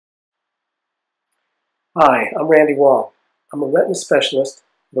Hi, I'm Randall Wong. I'm a retina specialist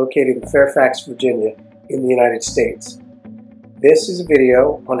located in Fairfax, Virginia, in the United States. This is a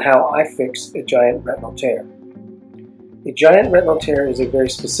video on how I fix a giant retinal tear. A giant retinal tear is a very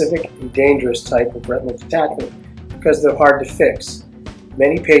specific and dangerous type of retinal detachment because they're hard to fix.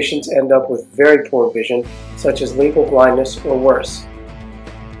 Many patients end up with very poor vision, such as legal blindness or worse.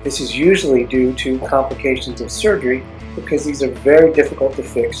 This is usually due to complications of surgery because these are very difficult to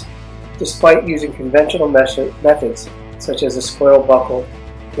fix, despite using conventional methods such as a scleral buckle,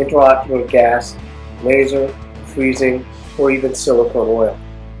 intraocular gas, laser, freezing, or even silicone oil.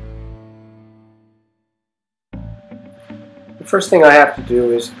 The first thing I have to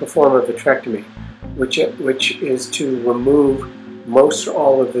do is perform a vitrectomy, which is to remove most or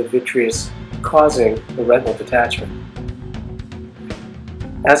all of the vitreous causing the retinal detachment.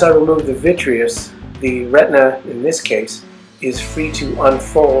 As I remove the vitreous, the retina, in this case, is free to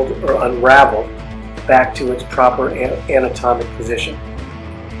unfold or unravel back to its proper anatomic position.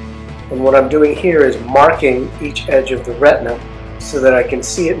 And what I'm doing here is marking each edge of the retina so that I can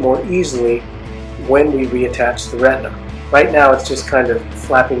see it more easily when we reattach the retina. Right now it's just kind of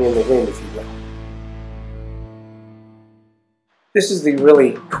flapping in the wind, if you will. This is the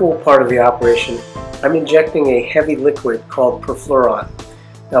really cool part of the operation. I'm injecting a heavy liquid called Perfluoron.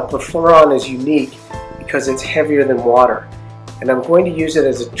 Now, Perfluoron is unique because it's heavier than water, and I'm going to use it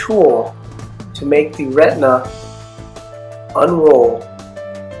as a tool to make the retina unroll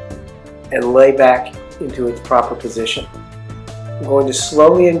and lay back into its proper position. I'm going to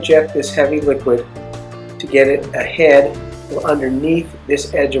slowly inject this heavy liquid to get it ahead or underneath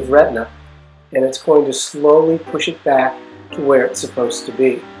this edge of retina, and it's going to slowly push it back to where it's supposed to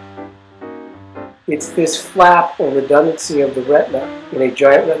be. It's this flap or redundancy of the retina in a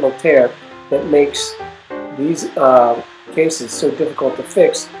giant retinal tear that makes these cases so difficult to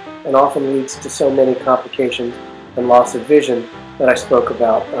fix and often leads to so many complications and loss of vision that I spoke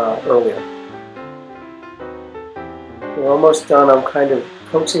about earlier. We're almost done. I'm kind of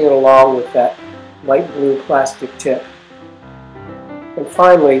coaxing it along with that light blue plastic tip. And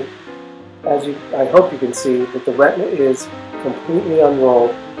finally, I hope you can see that the retina is completely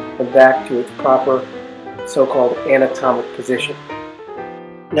unrolled and back to its proper so-called anatomic position.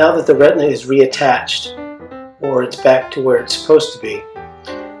 Now that the retina is reattached, or it's back to where it's supposed to be,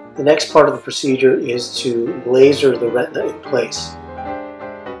 the next part of the procedure is to laser the retina in place.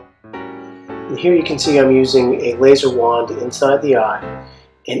 And here you can see I'm using a laser wand inside the eye,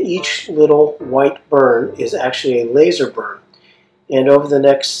 and each little white burn is actually a laser burn. And over the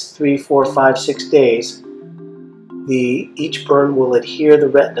next 3, 4, 5, 6 days, each burn will adhere the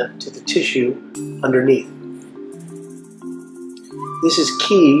retina to the tissue underneath. This is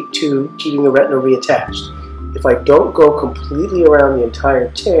key to keeping the retina reattached. If I don't go completely around the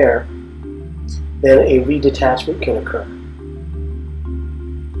entire tear, then a redetachment can occur.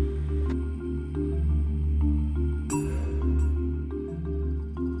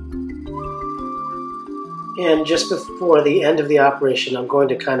 And just before the end of the operation, I'm going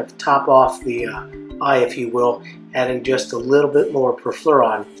to kind of top off the eye, if you will, adding just a little bit more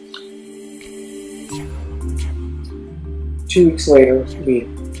Perfluoron. 2 weeks later, we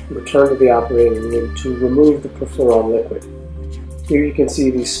return to the operating room to remove the Perfluoron liquid. Here you can see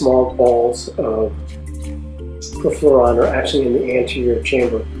these small balls of Perfluoron are actually in the anterior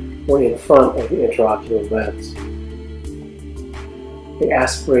chamber or in front of the intraocular lens. They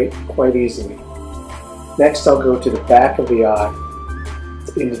aspirate quite easily. Next, I'll go to the back of the eye,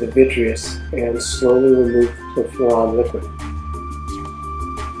 into the vitreous, and slowly remove the Perfluoron liquid.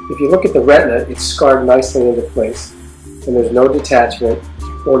 If you look at the retina, it's scarred nicely into place, and there's no detachment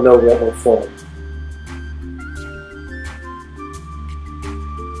or no retinal fold.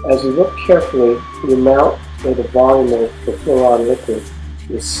 As you look carefully, the amount or the volume of Perfluoron liquid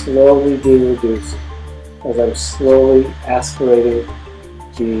is slowly being reduced as I'm slowly aspirating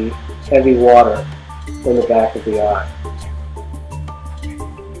the heavy water from the back of the eye.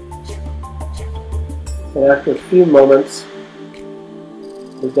 And after a few moments,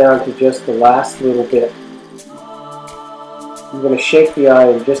 we're down to just the last little bit. I'm going to shake the eye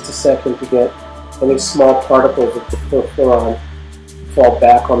in just a second to get any small particles of the Perfluoron to fall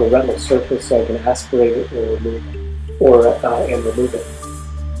back on the retinal surface so I can aspirate it or remove it, and remove it.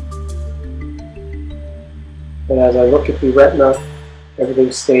 And as I look at the retina,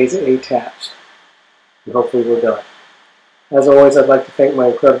 everything stays attached. And hopefully we're done. As always, I'd like to thank my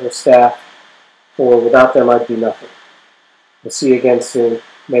incredible staff, for without them I'd be nothing. We'll see you again soon.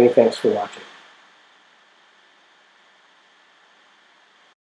 Many thanks for watching.